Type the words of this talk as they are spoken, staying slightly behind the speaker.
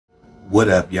What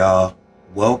up, y'all?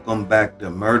 Welcome back to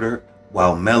Murder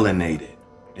While Melanated.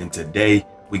 And today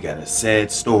we got a sad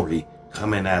story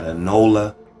coming out of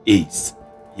NOLA East.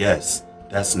 Yes,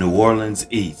 that's New Orleans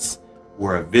East,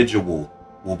 where a vigil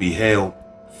will be held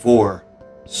for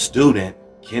student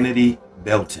Kennedi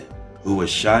Belton, who was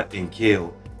shot and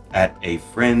killed at a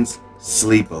friend's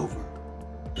sleepover.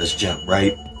 Let's jump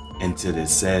right into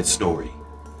this sad story.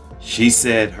 She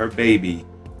said her baby,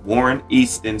 Warren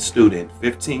Easton student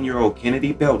 15-year-old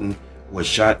Kennedi Belton, was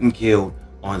shot and killed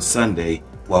on Sunday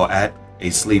while at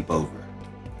a sleepover.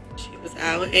 She was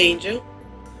our angel.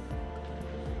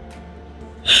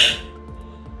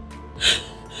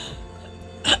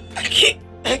 I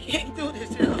can't do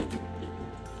this, y'all.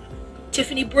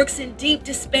 Tiffany Brooks in deep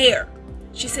despair.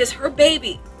 She says her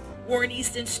baby, Warren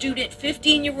Easton student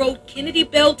 15-year-old Kennedi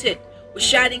Belton, was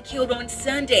shot and killed on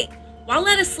Sunday while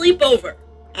at a sleepover.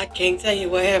 I can't tell you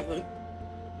what happened.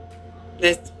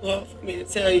 That's hard for me to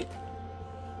tell you.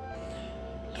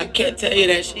 I can't tell you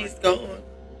that she's gone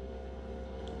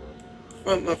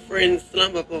from a friend's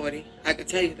slumber party. I can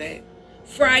tell you that.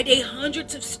 Friday,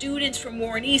 hundreds of students from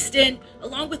Warren Easton,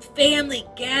 along with family,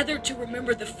 gathered to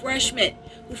remember the freshman,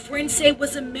 who friends say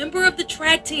was a member of the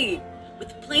track team,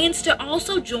 with plans to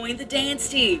also join the dance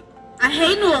team. I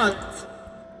hate New Orleans.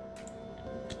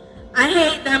 I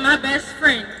hate that my best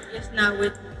friend is not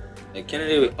with me. And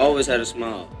Kennedi always had a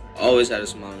smile. Always had a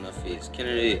smile on her face.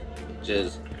 Kennedi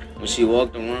just, when she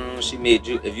walked around, she made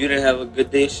you, if you didn't have a good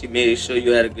day, she made sure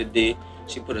you had a good day.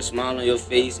 She put a smile on your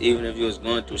face even if you was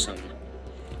going through something.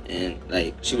 And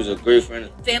like, she was a great friend.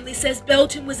 Family says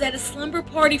Belton was at a slumber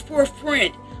party for a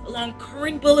friend along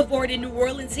Curran Boulevard in New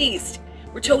Orleans East.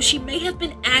 We're told she may have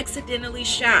been accidentally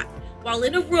shot while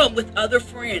in a room with other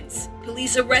friends.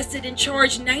 Police arrested and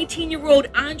charged 19-year-old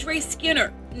Andre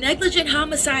Skinner, negligent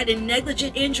homicide and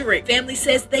negligent injury. Family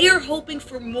says they are hoping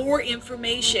for more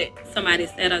information. Somebody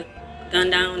set a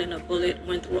gun down and a bullet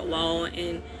went through a wall,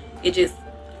 and it just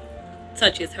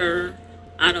touches her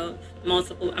out of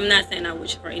multiple. I'm not saying I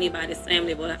wish for anybody's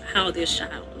family, but how this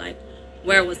child, like,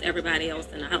 where was everybody else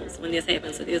in the house when this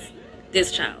happened to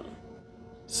this child?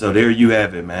 So there you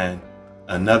have it, man.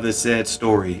 Another sad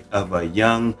story of a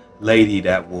young lady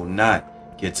that will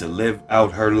not get to live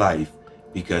out her life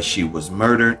because she was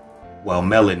murdered while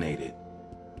melanated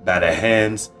by the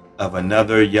hands of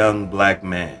another young black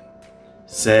man.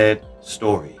 Sad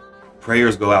story.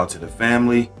 Prayers go out to the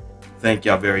family. Thank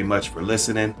y'all very much for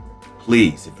listening.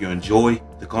 Please, if you enjoy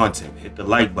the content, hit the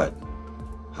like button.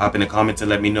 Hop in the comments and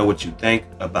let me know what you think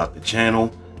about the channel.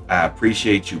 I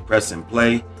appreciate you pressing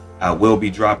play. I will be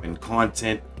dropping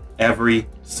content every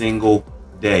single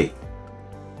day.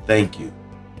 Thank you.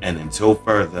 And until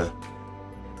further,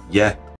 yeah.